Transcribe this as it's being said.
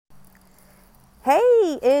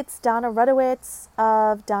Hey, it's Donna Rudowitz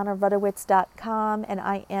of DonnaRudowitz.com, and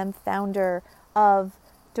I am founder of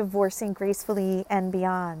Divorcing Gracefully and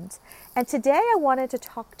Beyond. And today I wanted to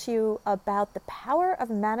talk to you about the power of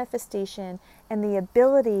manifestation and the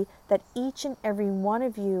ability that each and every one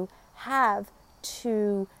of you have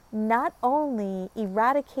to not only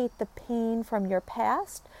eradicate the pain from your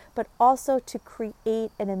past, but also to create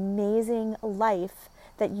an amazing life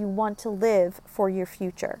that you want to live for your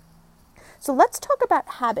future. So let's talk about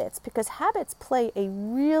habits, because habits play a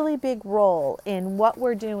really big role in what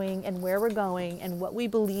we're doing and where we're going and what we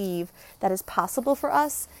believe that is possible for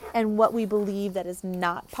us and what we believe that is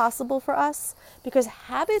not possible for us. Because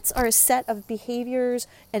habits are a set of behaviors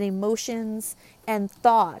and emotions and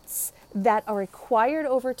thoughts that are acquired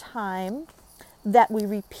over time, that we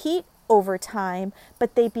repeat over time,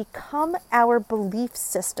 but they become our belief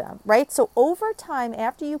system, right? So over time,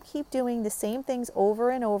 after you keep doing the same things over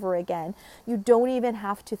and over again, you don't even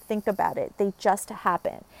have to think about it. They just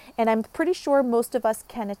happen. And I'm pretty sure most of us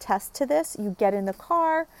can attest to this. You get in the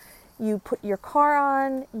car, you put your car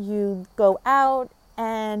on, you go out,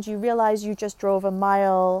 and you realize you just drove a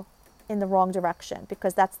mile in the wrong direction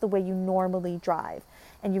because that's the way you normally drive.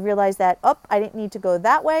 And you realize that, I didn't need to go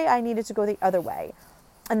that way, I needed to go the other way.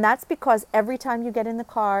 And that's because every time you get in the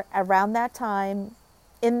car around that time,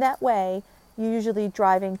 in that way, you're usually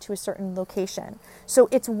driving to a certain location. So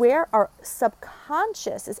it's where our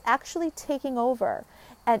subconscious is actually taking over,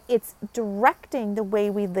 and it's directing the way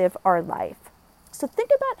we live our life. So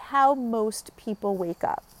think about how most people wake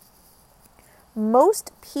up.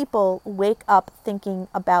 Most people wake up thinking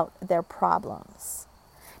about their problems.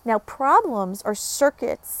 Now, problems are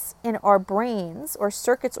circuits in our brains, or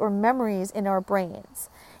circuits or memories in our brains.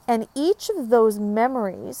 And each of those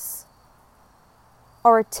memories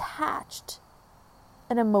are attached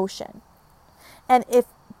an emotion. And if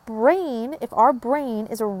our brain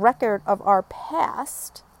is a record of our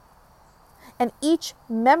past, and each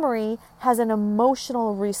memory has an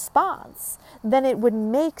emotional response, then it would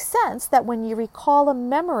make sense that when you recall a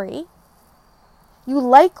memory, you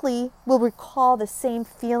likely will recall the same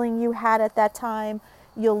feeling you had at that time.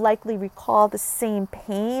 You'll likely recall the same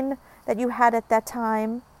pain that you had at that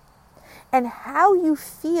time. And how you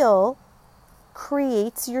feel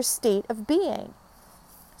creates your state of being.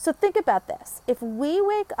 So think about this. If we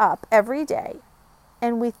wake up every day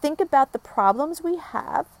and we think about the problems we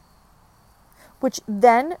have, which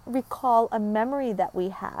then recall a memory that we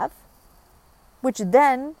have, which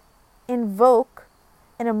then invoke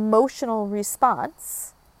an emotional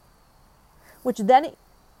response, which then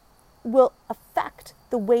will affect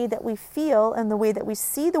the way that we feel and the way that we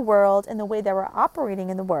see the world and the way that we're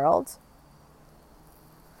operating in the world,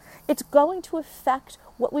 it's going to affect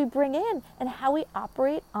what we bring in and how we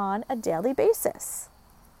operate on a daily basis.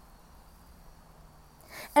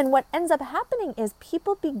 And what ends up happening is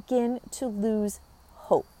people begin to lose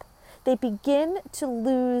hope. They begin to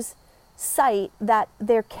lose sight that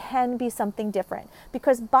there can be something different.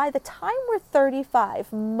 Because by the time we're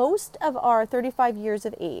 35, most of our 35 years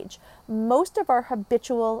of age, most of our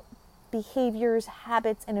habitual behaviors,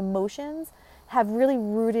 habits, and emotions have really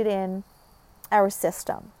rooted in our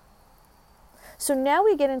system. So now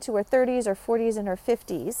we get into our 30s, our 40s, and our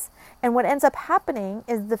 50s, and what ends up happening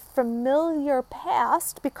is the familiar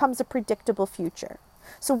past becomes a predictable future.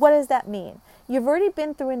 So what does that mean? You've already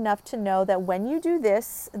been through enough to know that when you do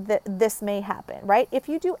this, this may happen, right? If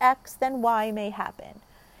you do X, then Y may happen.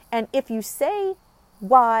 And if you say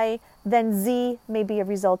Y, then Z may be a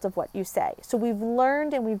result of what you say. So we've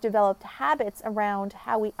learned and we've developed habits around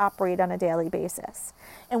how we operate on a daily basis.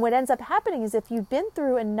 And what ends up happening is if you've been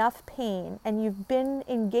through enough pain and you've been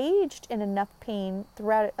engaged in enough pain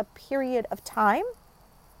throughout a period of time,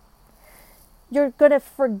 you're going to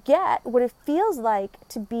forget what it feels like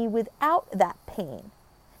to be without that pain.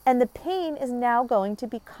 And the pain is now going to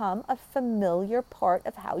become a familiar part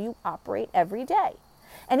of how you operate every day.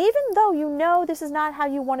 And even though you know this is not how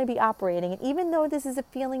you want to be operating, and even though this is a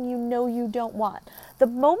feeling you know you don't want, the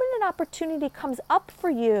moment an opportunity comes up for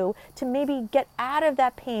you to maybe get out of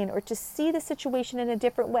that pain or to see the situation in a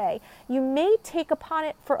different way, you may take upon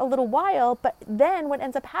it for a little while, but then what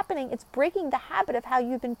ends up happening, it's breaking the habit of how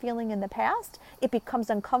you've been feeling in the past. It becomes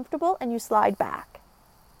uncomfortable and you slide back.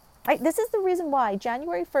 Right? This is the reason why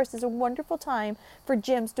January 1st is a wonderful time for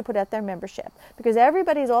gyms to put out their membership, because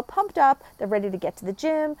everybody's all pumped up. They're ready to get to the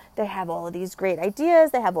gym. They have all of these great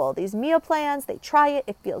ideas. They have all of these meal plans. They try it.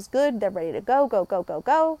 It feels good. They're ready to go, go, go, go,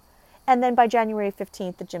 go. And then by January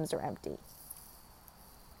 15th, the gyms are empty.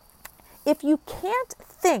 If you can't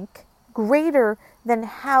think greater than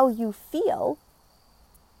how you feel,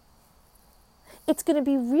 it's going to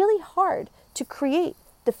be really hard to create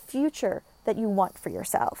the future that you want for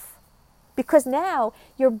yourself. Because now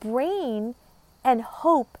your brain and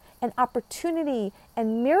hope and opportunity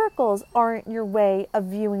and miracles aren't your way of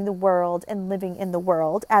viewing the world and living in the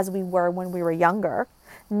world as we were when we were younger.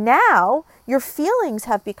 Now your feelings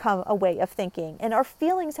have become a way of thinking, and our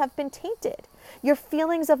feelings have been tainted. Your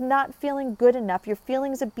feelings of not feeling good enough, your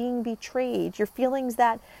feelings of being betrayed, your feelings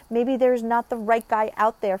that maybe there's not the right guy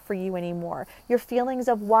out there for you anymore, your feelings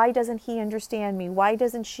of why doesn't he understand me, why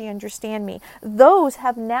doesn't she understand me, those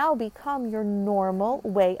have now become your normal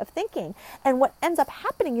way of thinking. And what ends up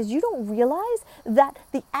happening is you don't realize that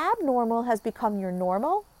the abnormal has become your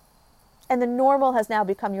normal, and the normal has now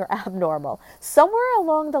become your abnormal. Somewhere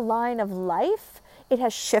along the line of life, it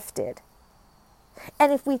has shifted.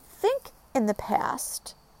 And if we think in the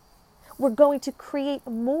past, we're going to create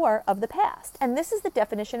more of the past. And this is the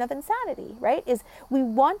definition of insanity, right? Is we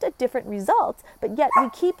want a different result, but yet we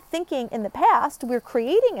keep thinking in the past, we're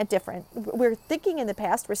thinking in the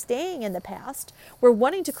past, we're staying in the past, we're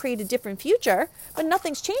wanting to create a different future, but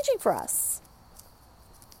nothing's changing for us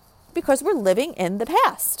because we're living in the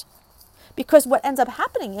past. Because what ends up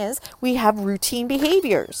happening is we have routine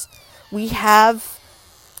behaviors. We have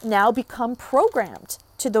now become programmed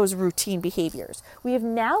to those routine behaviors. We have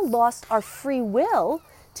now lost our free will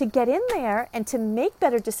to get in there and to make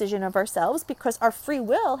better decisions of ourselves, because our free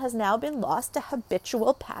will has now been lost to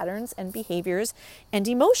habitual patterns and behaviors and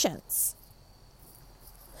emotions.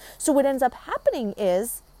 So what ends up happening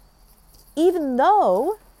is, even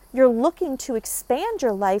though you're looking to expand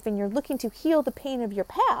your life and you're looking to heal the pain of your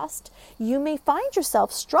past, you may find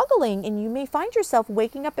yourself struggling, and you may find yourself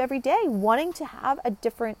waking up every day wanting to have a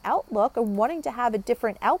different outlook or wanting to have a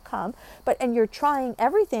different outcome, and you're trying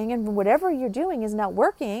everything, and whatever you're doing is not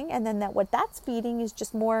working, and then what that's feeding is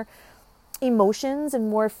just more emotions and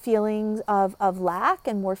more feelings of lack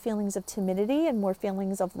and more feelings of timidity and more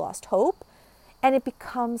feelings of lost hope, and it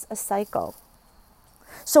becomes a cycle.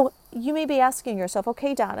 So you may be asking yourself,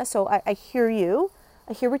 okay, Donna, so I hear you.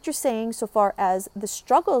 I hear what you're saying so far as the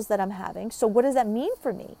struggles that I'm having. So what does that mean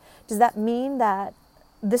for me? Does that mean that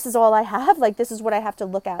this is all I have? Like, this is what I have to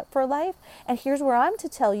look at for life? And here's where I'm to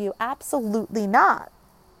tell you, absolutely not.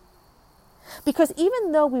 Because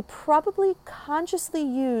even though we probably consciously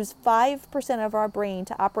use 5% of our brain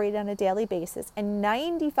to operate on a daily basis, and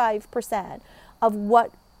 95%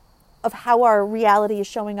 of how our reality is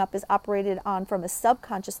showing up is operated on from a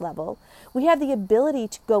subconscious level, we have the ability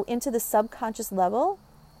to go into the subconscious level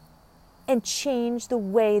and change the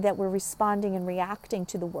way that we're responding and reacting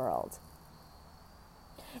to the world.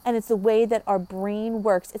 And it's the way that our brain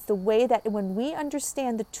works. It's the way that when we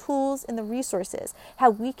understand the tools and the resources, how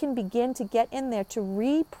we can begin to get in there to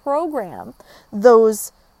reprogram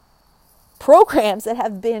those programs that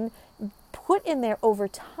have been put in there over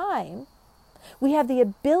time. We have the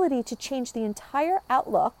ability to change the entire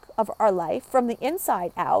outlook of our life from the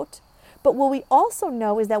inside out. But what we also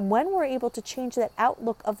know is that when we're able to change that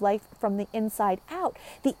outlook of life from the inside out,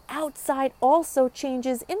 the outside also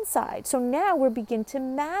changes inside. So now we begin to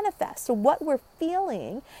manifest. So what we're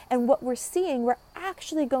feeling and what we're seeing, we're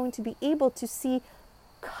actually going to be able to see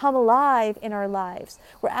come alive in our lives.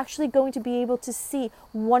 We're actually going to be able to see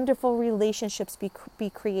wonderful relationships be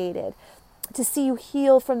created, to see you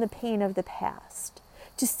heal from the pain of the past,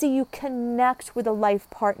 to see you connect with a life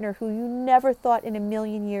partner who you never thought in a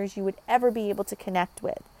million years you would ever be able to connect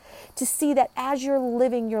with, to see that as you're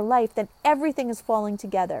living your life, that everything is falling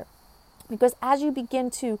together. Because as you begin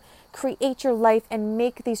to create your life and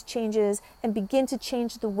make these changes and begin to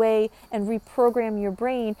change the way and reprogram your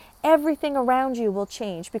brain, everything around you will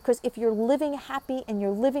change. Because if you're living happy and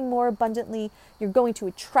you're living more abundantly, you're going to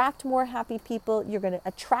attract more happy people. You're going to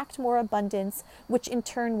attract more abundance, which in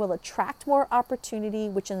turn will attract more opportunity,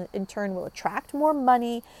 which in turn will attract more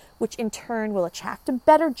money, which in turn will attract a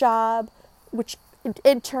better job, which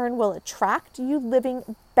in turn will attract you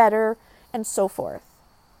living better, and so forth.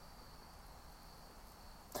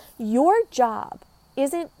 Your job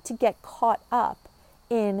isn't to get caught up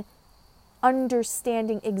in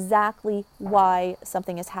understanding exactly why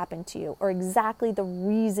something has happened to you or exactly the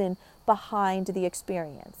reason behind the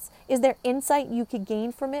experience. Is there insight you could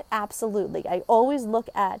gain from it? Absolutely. I always look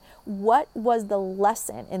at what was the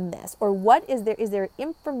lesson in this, or is there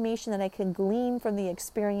information that I can glean from the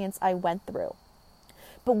experience I went through?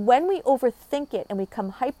 But when we overthink it and we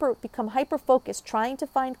become hyper-focused, trying to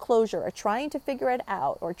find closure or trying to figure it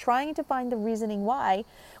out or trying to find the reasoning why,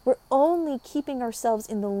 we're only keeping ourselves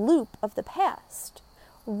in the loop of the past.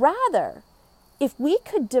 Rather, if we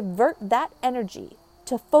could divert that energy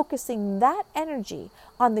to focusing that energy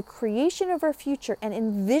on the creation of our future and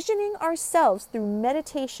envisioning ourselves through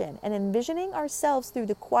meditation and envisioning ourselves through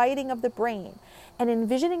the quieting of the brain and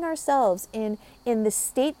envisioning ourselves in the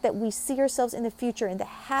state that we see ourselves in the future, in the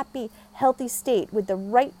happy, healthy state with the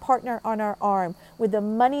right partner on our arm, with the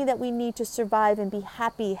money that we need to survive and be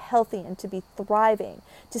happy, healthy, and to be thriving,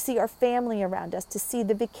 to see our family around us, to see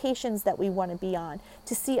the vacations that we want to be on,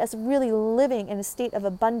 to see us really living in a state of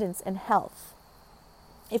abundance and health.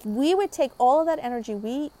 If we would take all of that energy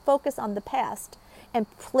we focus on the past and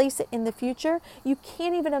place it in the future, you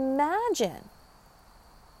can't even imagine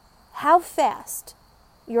how fast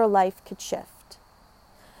your life could shift.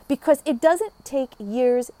 Because it doesn't take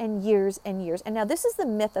years and years and years. And now this is the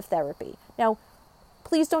myth of therapy. Now,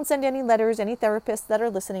 please don't send any letters, any therapists that are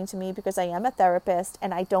listening to me, because I am a therapist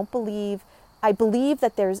and I believe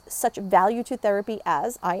that there's such value to therapy,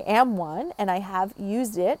 as I am one, and I have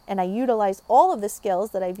used it, and I utilize all of the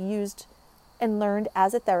skills that I've used and learned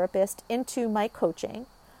as a therapist into my coaching.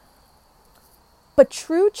 But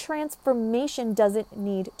true transformation doesn't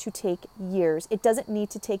need to take years. It doesn't need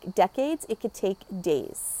to take decades. It could take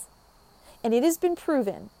days. And it has been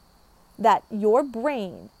proven that your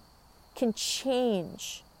brain can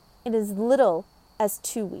change in as little as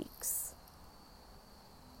 2 weeks.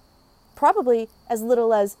 Probably as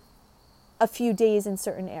little as a few days in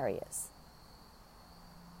certain areas.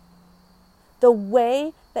 The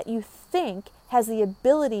way that you think has the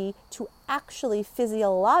ability to actually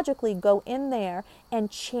physiologically go in there and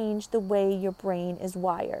change the way your brain is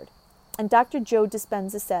wired. And Dr. Joe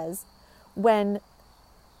Dispenza says, when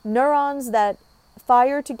neurons that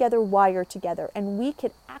fire together wire together, and we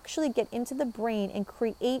could actually get into the brain and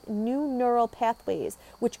create new neural pathways,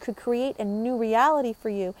 which could create a new reality for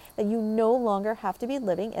you, that you no longer have to be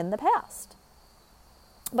living in the past.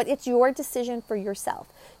 But it's your decision for yourself.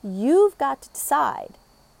 You've got to decide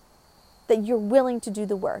that you're willing to do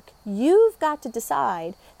the work. You've got to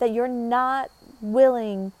decide that you're not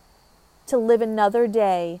willing to live another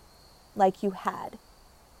day like you had.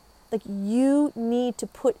 Like, you need to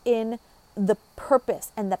put in the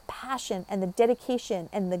purpose and the passion and the dedication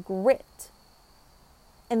and the grit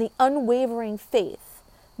and the unwavering faith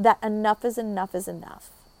that enough is enough is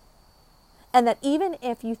enough. And that even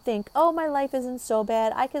if you think, oh, my life isn't so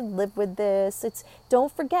bad, I could live with this.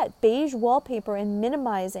 Don't forget, beige wallpaper and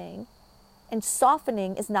minimizing and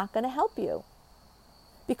softening is not going to help you.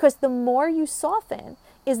 Because the more you soften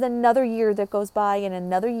is another year that goes by and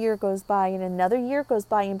another year goes by and another year goes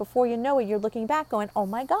by. And before you know it, you're looking back going, oh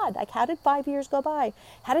my God, like, how did 5 years go by?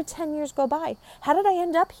 How did 10 years go by? How did I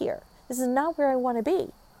end up here? This is not where I want to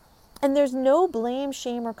be. And there's no blame,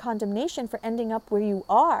 shame, or condemnation for ending up where you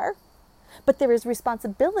are. But there is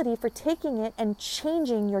responsibility for taking it and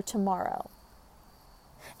changing your tomorrow.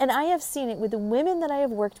 And I have seen it with the women that I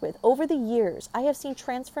have worked with over the years. I have seen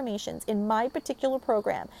transformations in my particular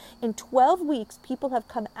program. In 12 weeks, people have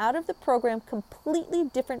come out of the program completely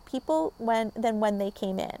different people than when they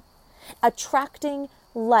came in. Attracting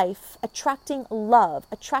life, attracting love,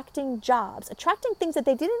 attracting jobs, attracting things that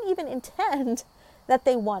they didn't even intend that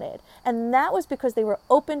they wanted. And that was because they were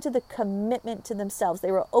open to the commitment to themselves.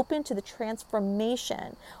 They were open to the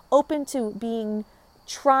transformation, open to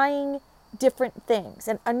trying different things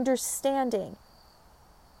and understanding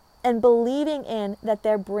and believing in that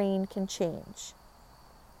their brain can change.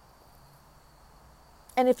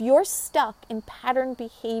 And if you're stuck in patterned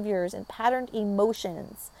behaviors and patterned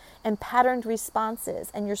emotions and patterned responses,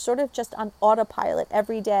 and you're sort of just on autopilot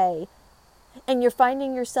every day, and you're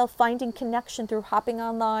finding yourself finding connection through hopping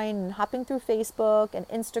online and hopping through Facebook and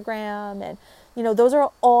Instagram, and those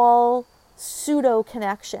are all pseudo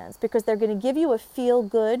connections, because they're going to give you a feel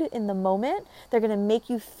good in the moment. They're going to make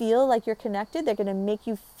you feel like you're connected. They're going to make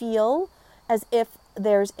you feel as if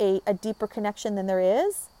there's a deeper connection than there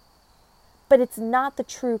is. But it's not the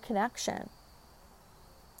true connection.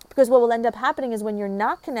 Because what will end up happening is when you're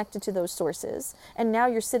not connected to those sources and now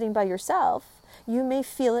you're sitting by yourself, you may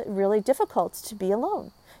feel it really difficult to be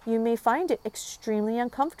alone. You may find it extremely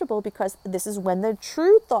uncomfortable, because this is when the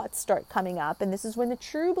true thoughts start coming up, and this is when the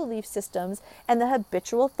true belief systems and the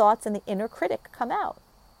habitual thoughts and the inner critic come out.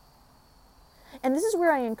 And this is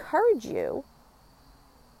where I encourage you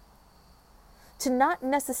to not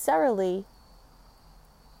necessarily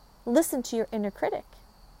listen to your inner critic.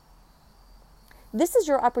 This is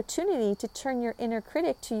your opportunity to turn your inner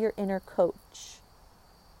critic to your inner coach.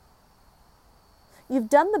 You've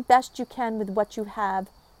done the best you can with what you have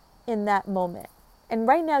in that moment. And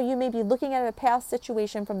right now you may be looking at a past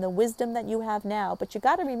situation from the wisdom that you have now, but you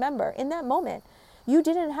got to remember, in that moment, you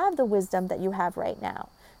didn't have the wisdom that you have right now.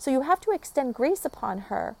 So you have to extend grace upon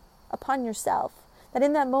yourself, that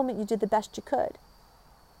in that moment you did the best you could.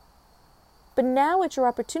 But now it's your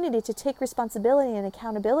opportunity to take responsibility and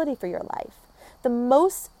accountability for your life. The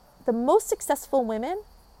most successful women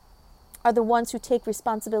are the ones who take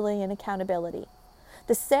responsibility and accountability.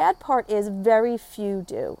 The sad part is very few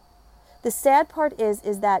do. The sad part is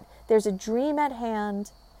that there's a dream at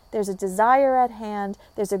hand, there's a desire at hand,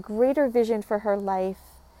 there's a greater vision for her life,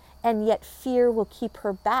 and yet fear will keep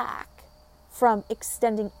her back from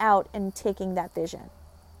extending out and taking that vision.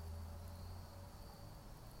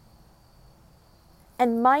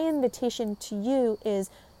 And my invitation to you is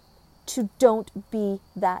to don't be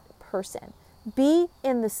that person. Be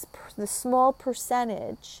in the small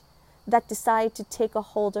percentage that decide to take a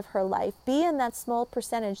hold of her life. Be in that small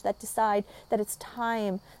percentage that decide that it's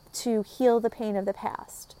time to heal the pain of the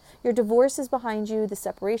past. Your divorce is behind you. The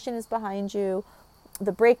separation is behind you.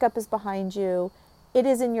 The breakup is behind you. It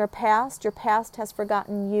is in your past. Your past has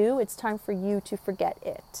forgotten you. It's time for you to forget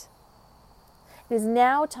it. It is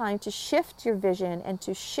now time to shift your vision and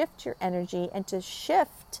to shift your energy and to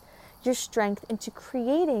shift your strength into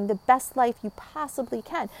creating the best life you possibly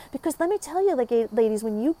can. Because let me tell you, ladies,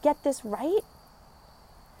 when you get this right,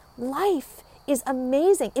 life is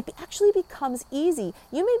amazing. It actually becomes easy.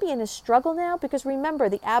 You may be in a struggle now because remember,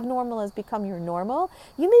 the abnormal has become your normal.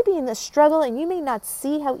 You may be in the struggle and you may not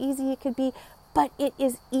see how easy it could be, but it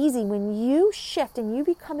is easy. When you shift and you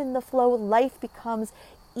become in the flow, life becomes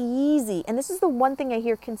easy. And this is the one thing I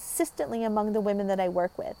hear consistently among the women that I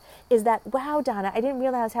work with is that, wow, Donna, I didn't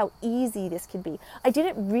realize how easy this could be. I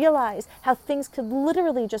didn't realize how things could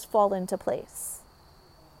literally just fall into place.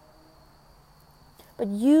 But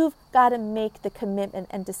you've got to make the commitment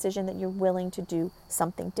and decision that you're willing to do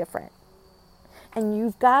something different. And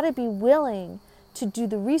you've got to be willing to do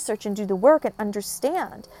the research and do the work and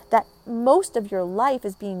understand that most of your life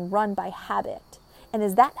is being run by habit. And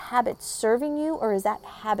is that habit serving you or is that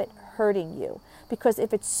habit hurting you? Because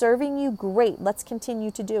if it's serving you, great, let's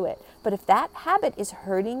continue to do it. But if that habit is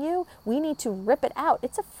hurting you, we need to rip it out.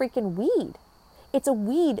 It's a freaking weed. It's a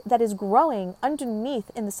weed that is growing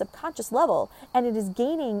underneath in the subconscious level, and it is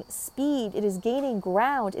gaining speed, it is gaining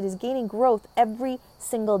ground, it is gaining growth every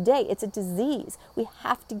single day. It's a disease. We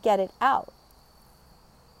have to get it out.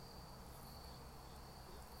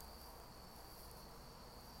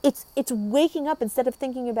 It's waking up, instead of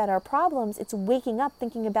thinking about our problems, it's waking up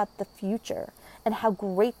thinking about the future and how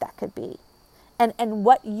great that could be and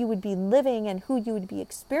what you would be living and who you would be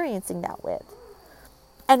experiencing that with.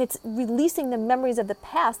 And it's releasing the memories of the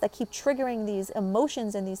past that keep triggering these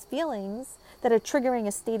emotions and these feelings that are triggering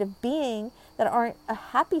a state of being that aren't a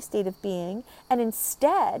happy state of being. And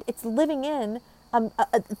instead, it's living in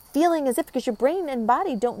a feeling as if, because your brain and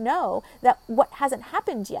body don't know that what hasn't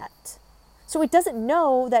happened yet. So it doesn't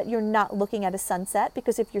know that you're not looking at a sunset,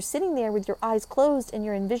 because if you're sitting there with your eyes closed and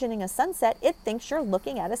you're envisioning a sunset, it thinks you're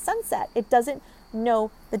looking at a sunset. It doesn't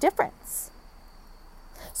know the difference.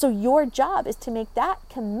 So your job is to make that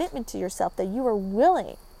commitment to yourself that you are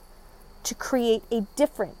willing to create a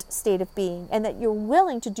different state of being and that you're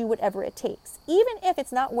willing to do whatever it takes. Even if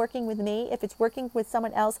it's not working with me, if it's working with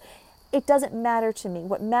someone else, it doesn't matter to me.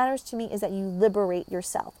 What matters to me is that you liberate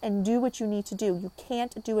yourself and do what you need to do. You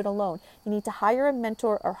can't do it alone. You need to hire a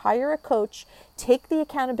mentor or hire a coach, take the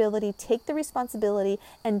accountability, take the responsibility,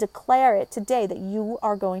 and declare it today that you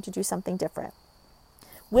are going to do something different.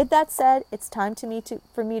 With that said, it's time for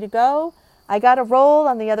me to go. I got to roll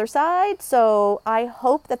on the other side, so I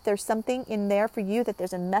hope that there's something in there for you, that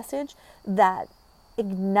there's a message that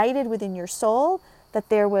ignited within your soul, that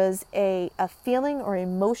there was a feeling or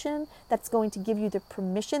emotion that's going to give you the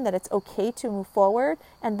permission that it's okay to move forward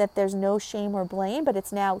and that there's no shame or blame, but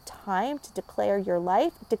it's now time to declare your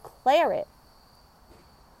life. Declare it.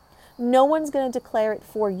 No one's going to declare it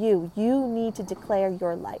for you. You need to declare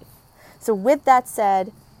your life. So with that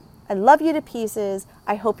said, I love you to pieces.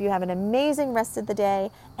 I hope you have an amazing rest of the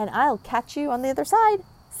day, and I'll catch you on the other side.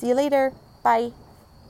 See you later. Bye.